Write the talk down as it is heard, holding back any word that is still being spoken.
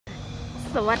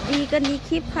สวัสดีกันอีก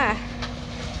คลิปค่ะ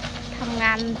ทำง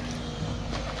าน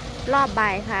รอบบ่า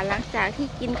ยค่ะหลังจากที่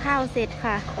กินข้าวเสร็จ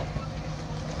ค่ะ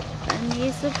อันนี้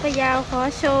ซุปเปอร์ยาวขอ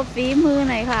โชว์ฝีมือ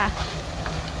หน่อยค่ะ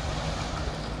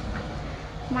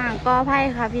หม่างกอไผ่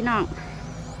ค่ะพี่น้อง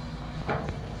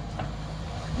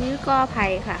นี่กอไผ่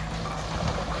ค่ะ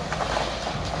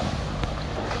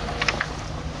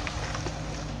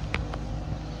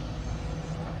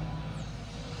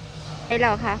ไปแ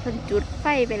ล้วค่ะเพิ่นจุดไฟ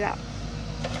ไปแล้ว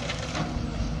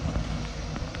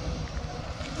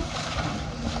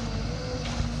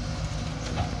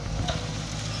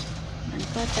มัน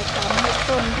ก็จะทำให้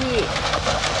ต้นที่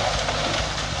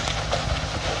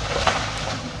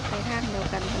ไปทางเดียว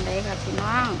กันทันใดค่ะพี่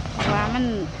น้องเพราะว่ามัน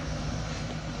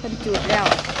เพิ่นจุดแล้ว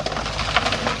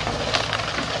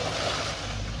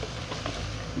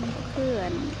มันเพื่อ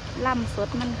นล่ำสด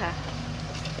มันค่ะ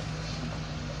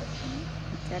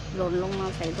จะหล่นลงมา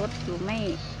ใส่รถอยู่ไม่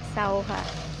เศร้าค่ะ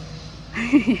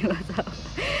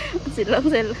สิลง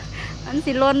เสร็จมัน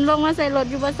สิหล่นลงมาใส่รถ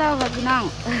อยู่บ่เศร้าค่ะพี่น้อง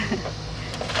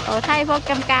เอาไทยพวก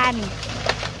กำการ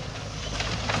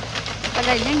อะไ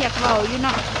รยังอยากเบาอยู่เน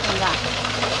าะนี่ล่ะ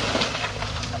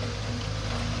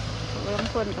บาง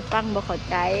คนก็ฟังบ่เข้า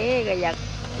ใจก็อยาก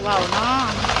เบาเนาะ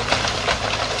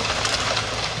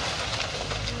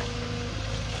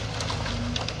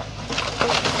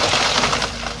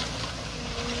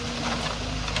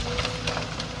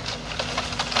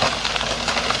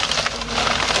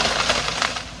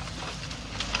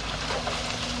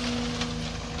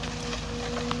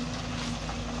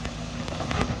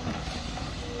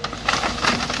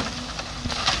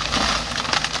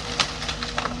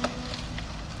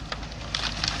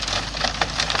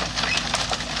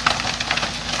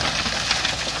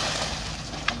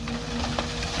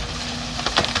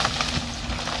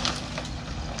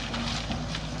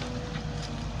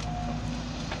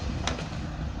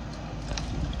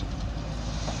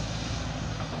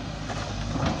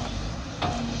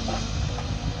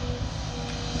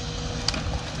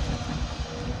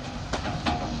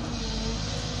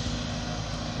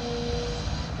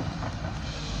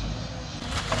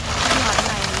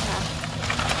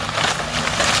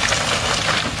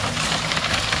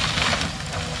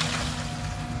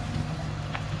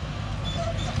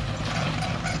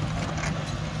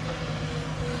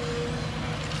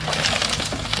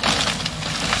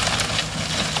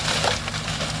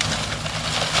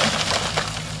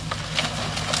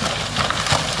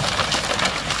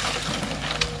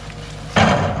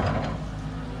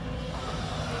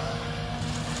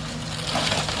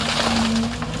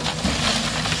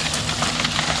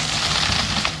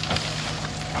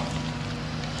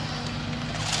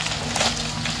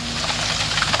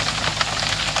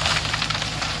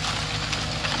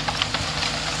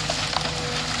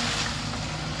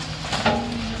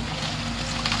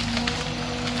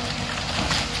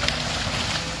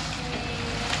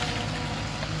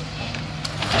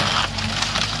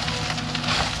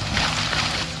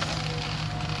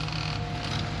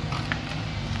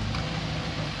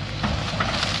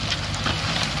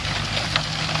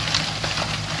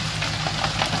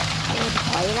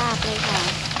ถอยลากเลยค่ะ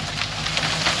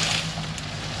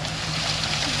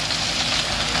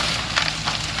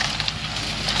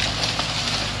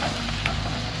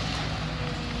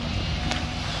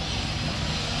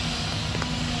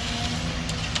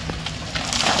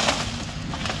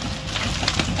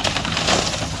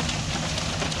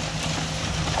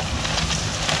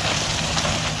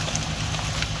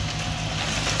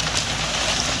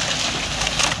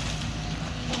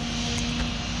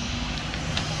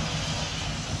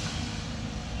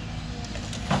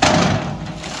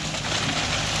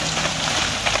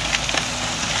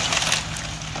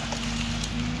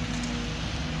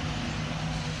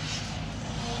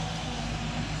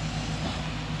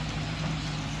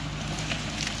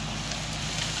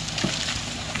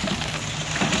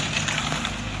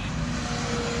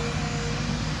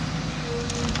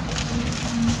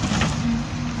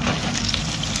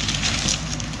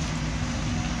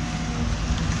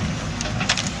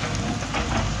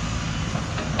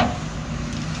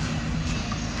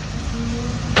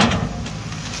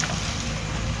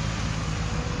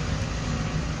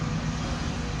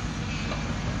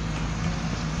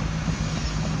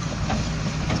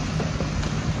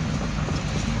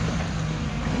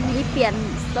เปลี่ยน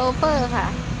โซเฟอร์ค่ะ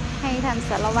ให้ท่าน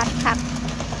สารวัตรพัก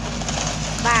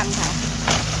บ้างค่ะ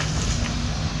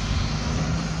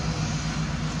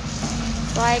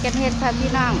ซอยกันเฮ็ดค่ะพี่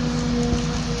น้อง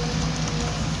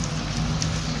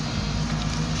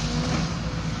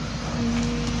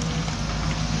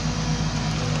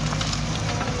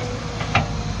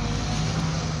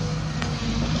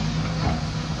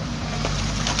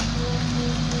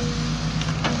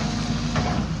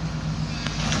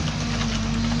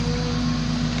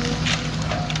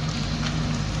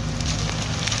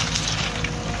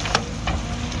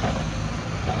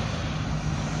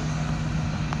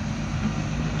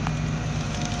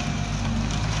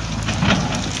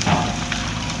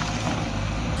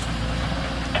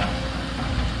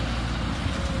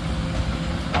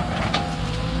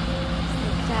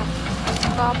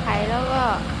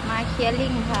ลียร์ลิ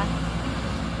งค่ะ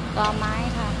ต่อไม้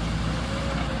ค่ะ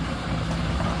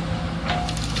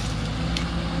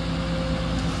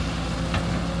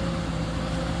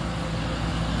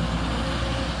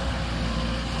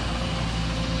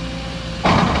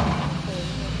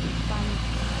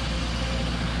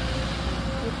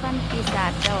ปั้นปีศา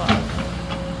จเจ้า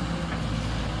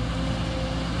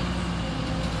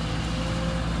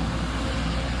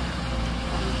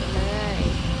ปั้นไปเลย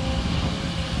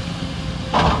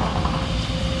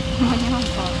ไม่ยอม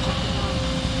ออกค่ะพี่น้อง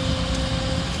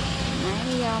ไ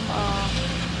ม่ยอมออก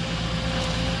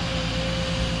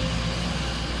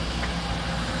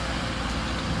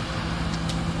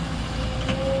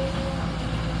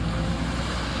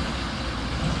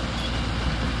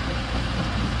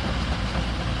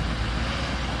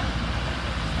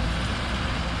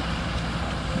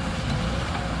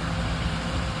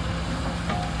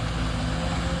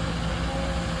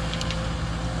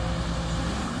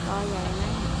ใหญ่นะ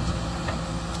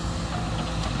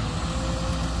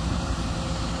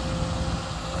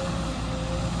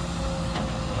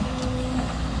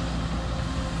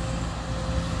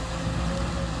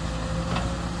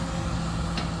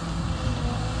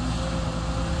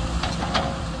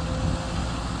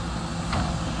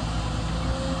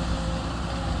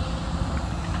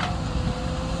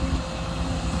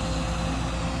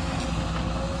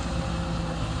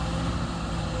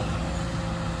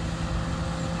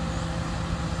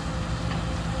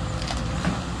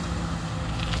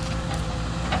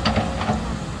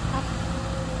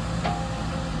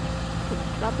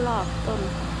รอบๆต้น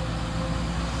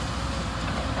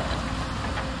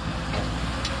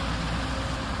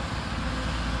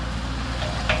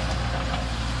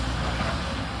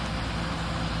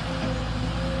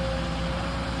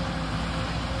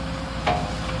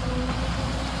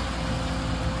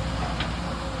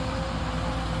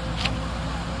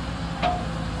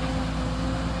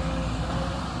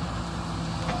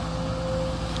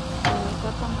ก็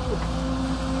ต้องขุด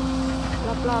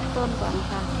รอบๆต้นก่อน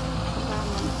ค่ะเพราะว่า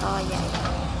มันตอใหญ่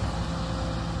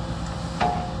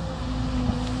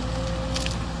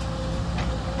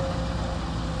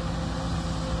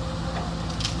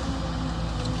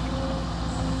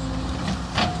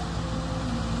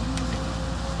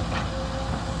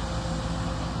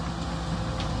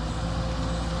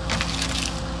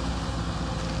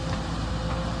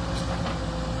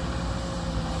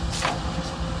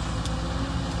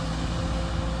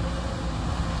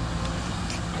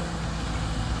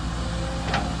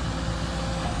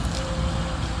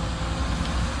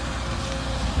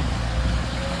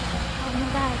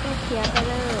ก็เคลียร์ไป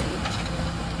เลย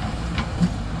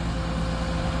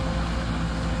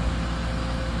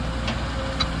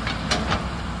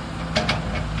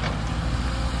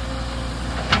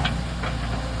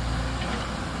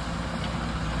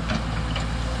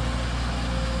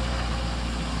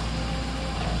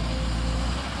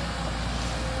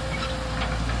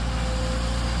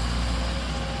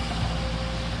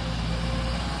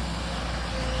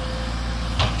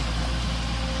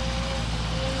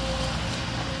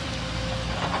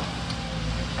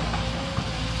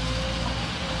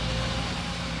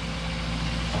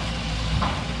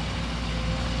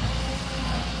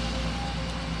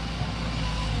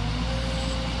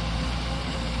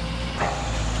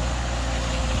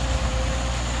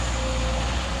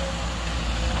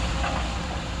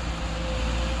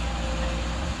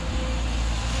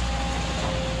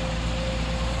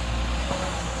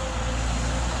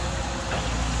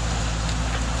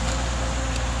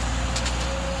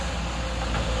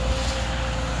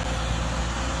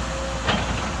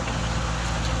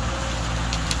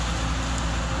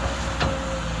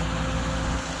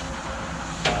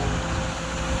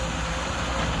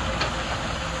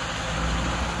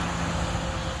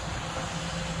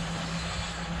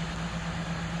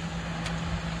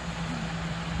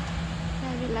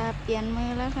เวลาเปลี่ยนมือ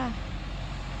แล้วค่ะ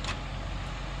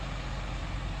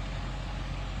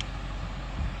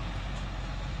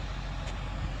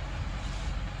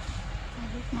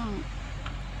ลูกน้อง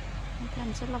ท่าน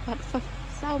สารพัด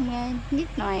เศร้าเมื่อยนิด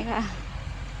หน่อยค่ะ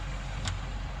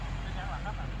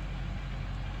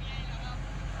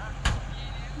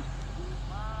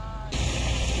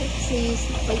ซี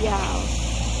สุปยาว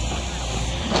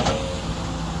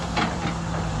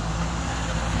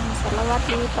สารวัตร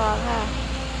ดูต่อค่ะ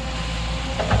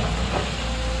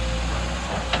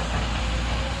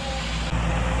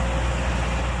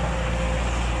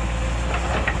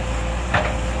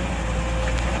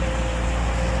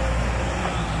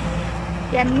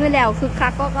เย็นมือแล้วคือคั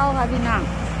กก็เก้าค่ะพี่น้อง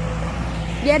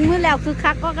เย็นมือแล้วคือ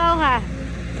คักก็เก้าค่ะ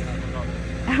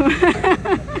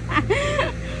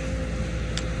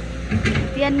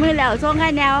เป ลี่ยนมือแล้วส่งให้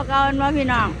แนวก่อนว่าพี่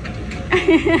น้อง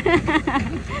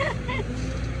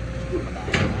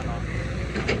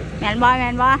แมนบ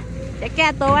อจะแก้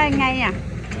ตัวว่ายังไงเนี่ย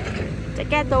จะ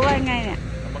แก้ตัวว่ายังไงเนี่ย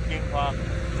มาเก่งพอ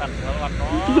สั่นสารวัตรเนา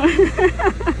ะ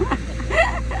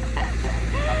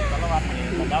สารวัตร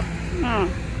นี่ครับ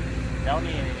เดี๋ยว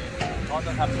นี้เขาจ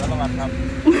ะทำสารวัตรครับ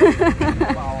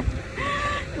เอา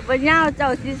ปัญญาเจ้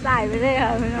าซีสายไปเลยค่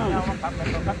ะพี่น้องเอาทำเป็น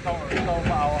ตัวคัดโต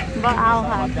เอา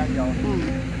ค่ะ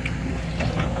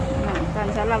ตอน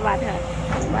สารวัตรค่ะ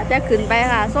ว่าจะขึ้นไป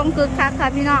ค่ะส่งคึกคักค่ะ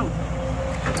พี่น้อง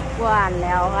กวานแ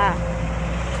ล้วค่ะ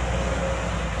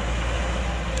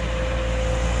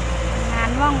งาน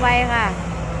ว่องไวค่ะ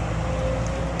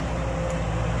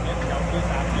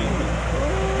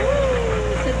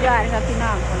สุดยอดครับพี่น้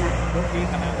องคนน่ะ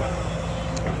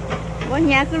ว่าเ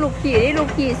นี้ยคือลูก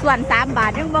ขี่ส่วน3 บา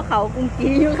ทยังว่าเขากรุงจี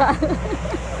อยู่ค่ะ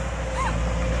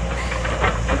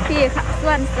ลูกขี่ส่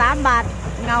วน3 บาท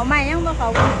เงาไหมยังว่าเขา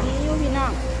กรุงจีอยู่พี่น้อ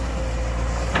ง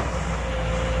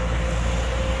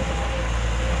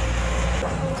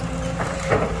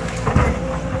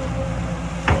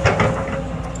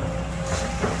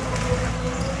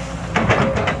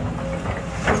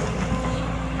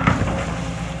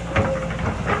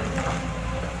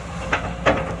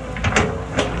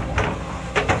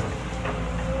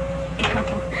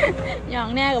ย่อง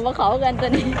แน่กับว่าเขากันตัว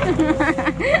นี้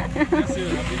จะซื้อ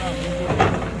ครับพี่น้อง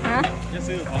ฮะจะ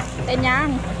ซื้อของเป็นยัง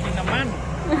กินน้ำมัน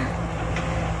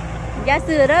อย่า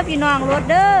ซื้อเด้อพี่น้องรถ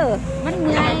เด้อมันเ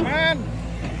มื่อยค่ะ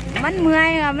มันเมื่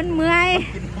อย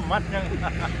กินน้ำมันยัง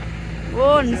โว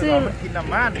นซื้อกินน้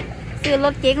ำมันซื้อร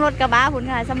ถเก๋งรถกระบะผุน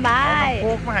ค่ะสบายโค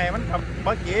กมาให้มันทำม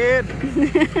ากิน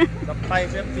กับไต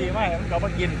เฟปซีมาให้มันก็มา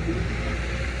กิน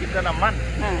แต่น้ำมัน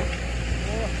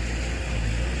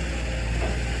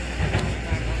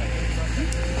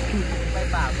ไป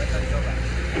ป่าไปเลยก็แบบ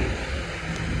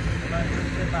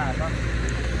ไปป่าก็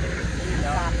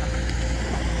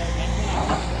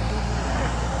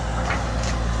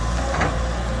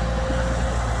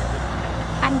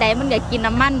อันใดมันอยากกิน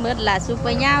น้ำมันเมื่อล่ะซุปเปอ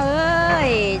ร์ย่าเอ้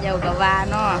ยเจ้ากะว่า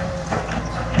เนาะ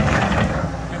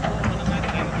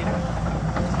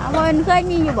ว่ามันเคย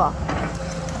มีอยู่บ่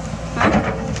ฮะ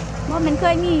ว่ามันเค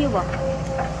ยมีอยู่บ่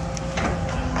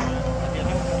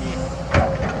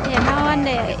เห็นมาวันเ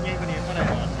ด็ก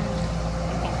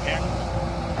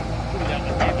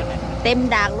เต็ม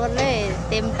ดากรถเลย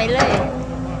เต็มไปเลย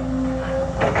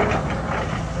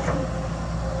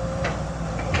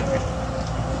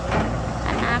อ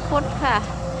นาคตค่ะ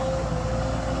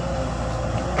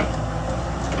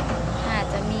อาจ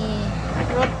จะมี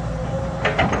รถ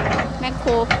แมคโค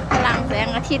รพลังแสง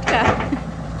อาทิตย์ค่ะ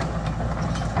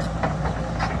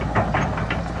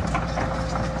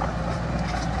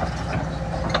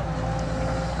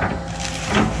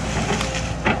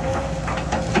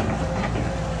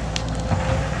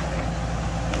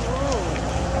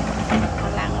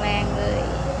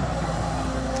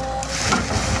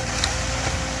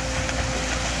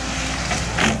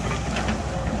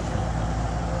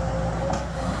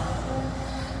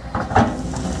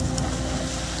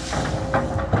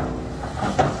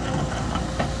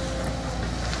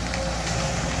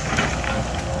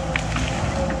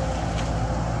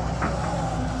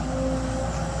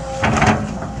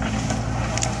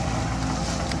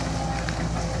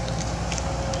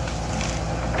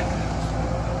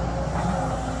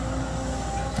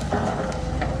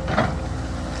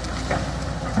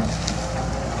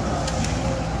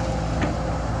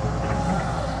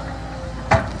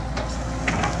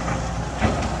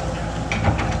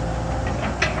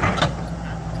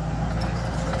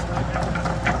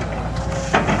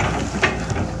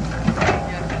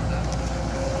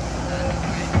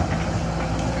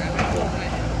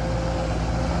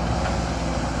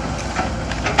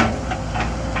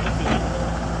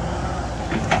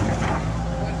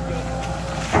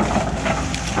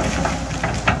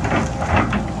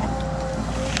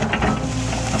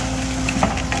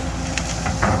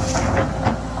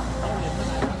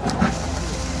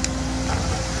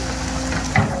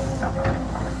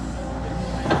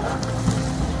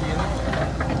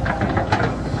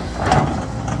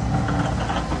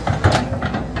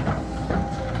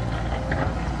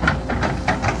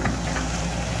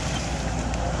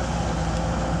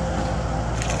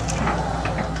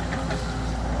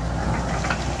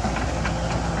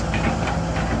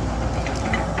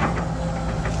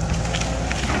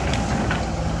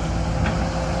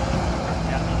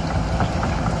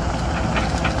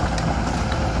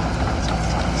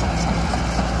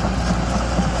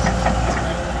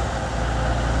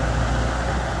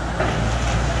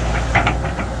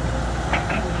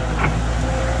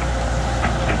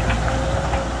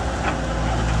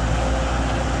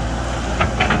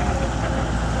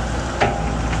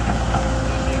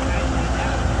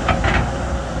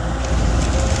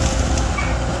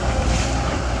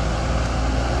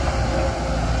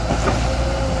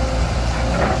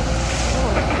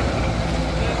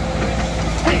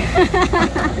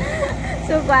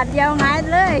กวาดเดียวง่าย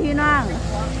เลยพี่น้อง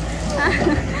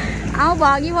เอาบ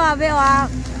อกยี่ว่าไปออก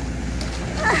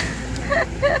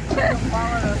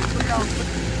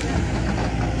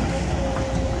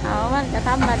เอามันก็ธ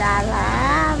รรมดาละ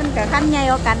มันก็ขั้นใหญ่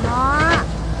กว่ากันเนาะ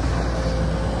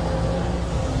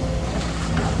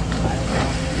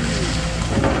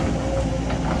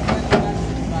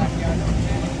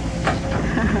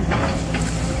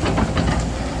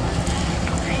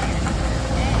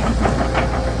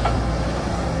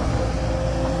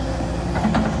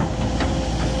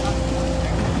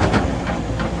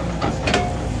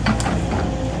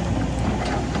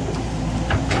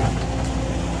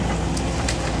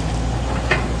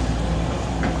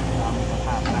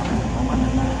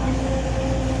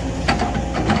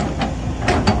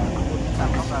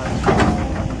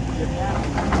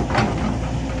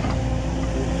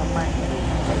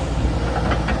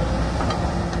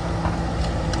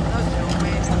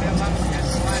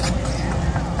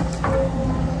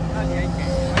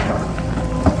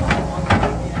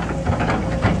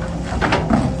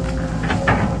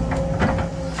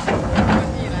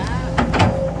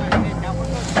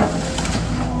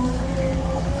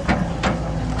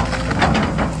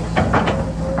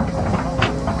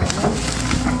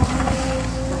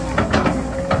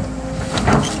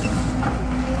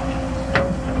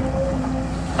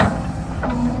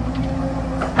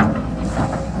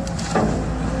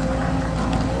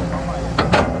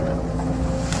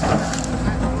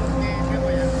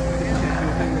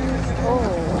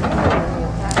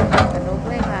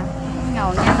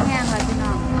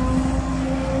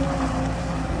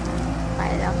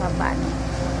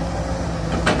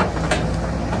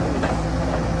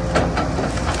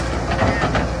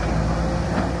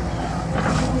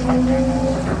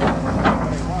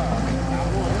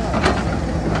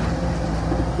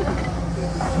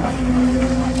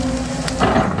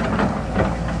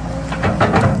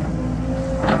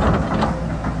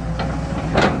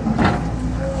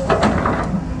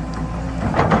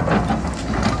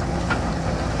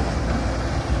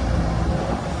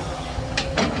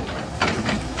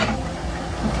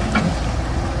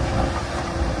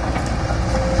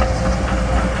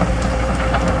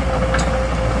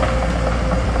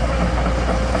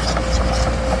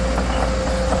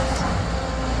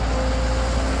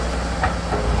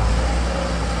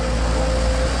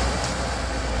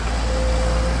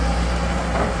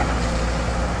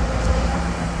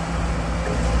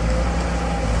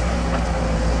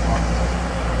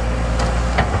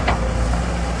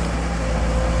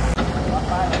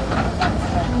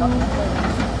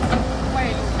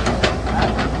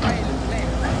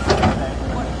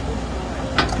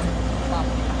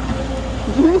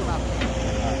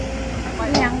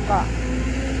ยังก่อ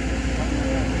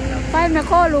ไฟแมคโ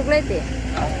ครลุกเลยติ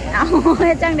เอาให้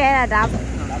จังแดดระดับ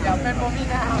อย่าเป็นโมมิ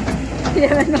นาอย่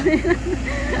าเป็นโมมินา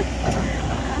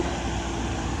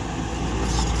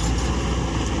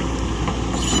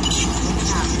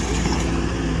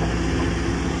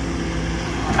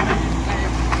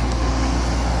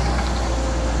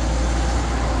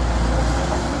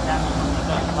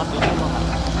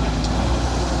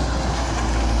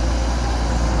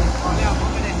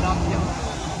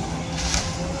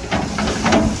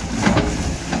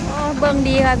เบิ่ง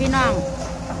ดีค่ะพี่น้อง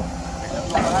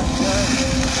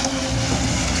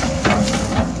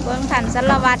เบิ่งขันสา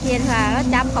รวัตรเทียนค่ะแล้ว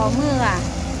จับเขามืออ่ะ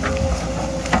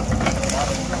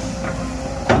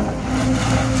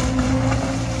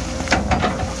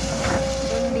เ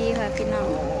บิ่งดีค่ะพี่น้อง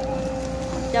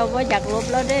เจ้าว่าอยากลบ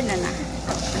แล้วได้น่ะนะ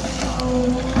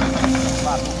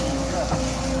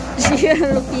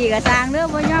ลูกพี่กับทางเรื่อง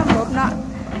ว่าย่อมลบเนาะ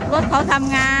รถเขาท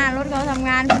ำงาน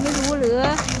ไม่รู้หรือ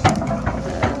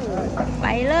ไป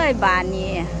เลยบาน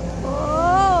นี้โอ้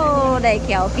ได้แข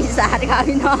วปีศาจค่ะ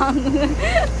พี่น้อง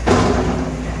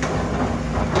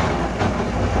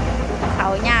เขา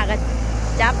หญ้าก็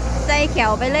จับใจแข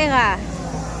วไปเลยค่ะ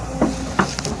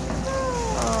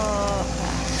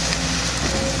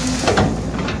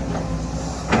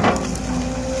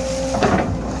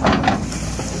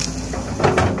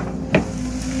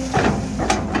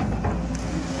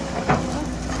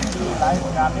ราย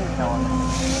การนี่เดี๋ยว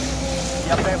เ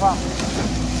ยียบได้พ่อ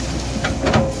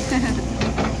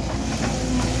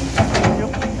ยุ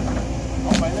บเอ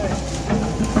าไปเลย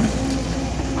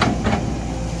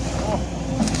โอ้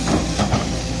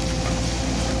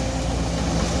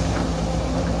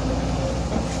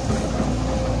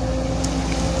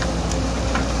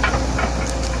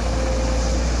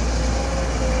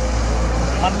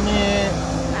มันมี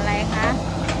อะไรคะ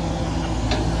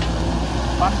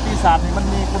มันปีศาจนี่มัน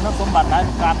มีคุณสมบัติหลายป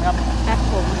ระการครับครับ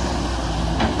ผม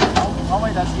เขาไม่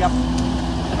จะเทียบ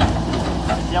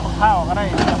เสียบข้าวก็ได้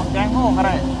เสียบแกงโง่ก็ไ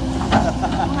ด้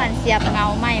หันเสียบเงา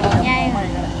ไหมบางใหญ่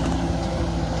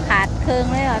ขาดเครื่อง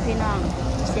เลยเหรอพี่น้อง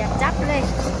เสียบจับเลย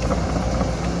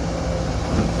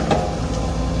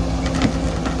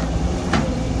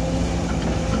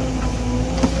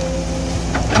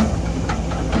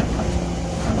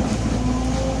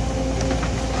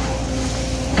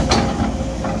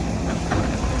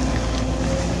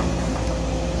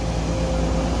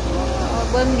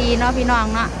เบิ่งดีเนาะพี่น้อง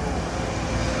เนาะ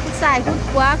สายคุด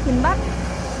กว้าขึ้นบัก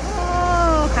โอ้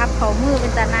ขับเขามือเป็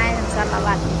นตาหนายสาร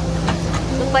วัตร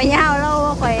ลูกไปยาวเรา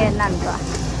คอยนั่นตัว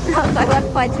เราคอยวัด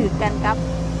คอยถือกันครับ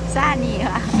ซ่านี่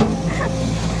ค่ะ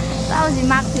เราสิ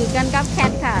มักถือกันกับแค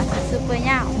ทค่ะซุปเปอร์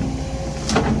ยาว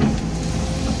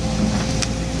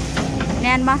แ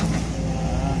น่นปะ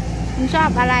คุณชอบ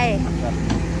อะไร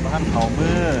บ้านเขามื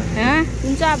อคุ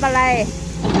ณชอบอะไร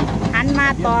หันมา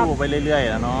ตอบไปเรื่อย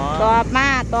ๆนะเนาะตอบมา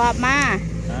ตอบมา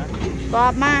ตอ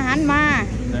บมาหันมา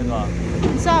แล้วก็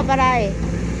ชอบอะไร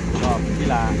ชอบกี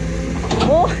ฬาโ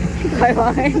อ้คอยบอ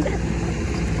ก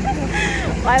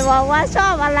คอยบอกว่าชอ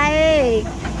บอะไร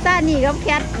ซ่านี่กับแค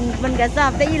ทมันก็ชอ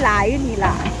บได้หลายอยู่นี่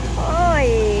ล่ะโอ้ย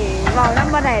บอกน้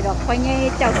ำบะไดดอกคอยไง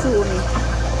เจ้าสูนี่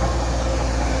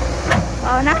บ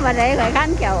อกน้ำบะไดคอยขั้น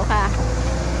เขียวค่ะ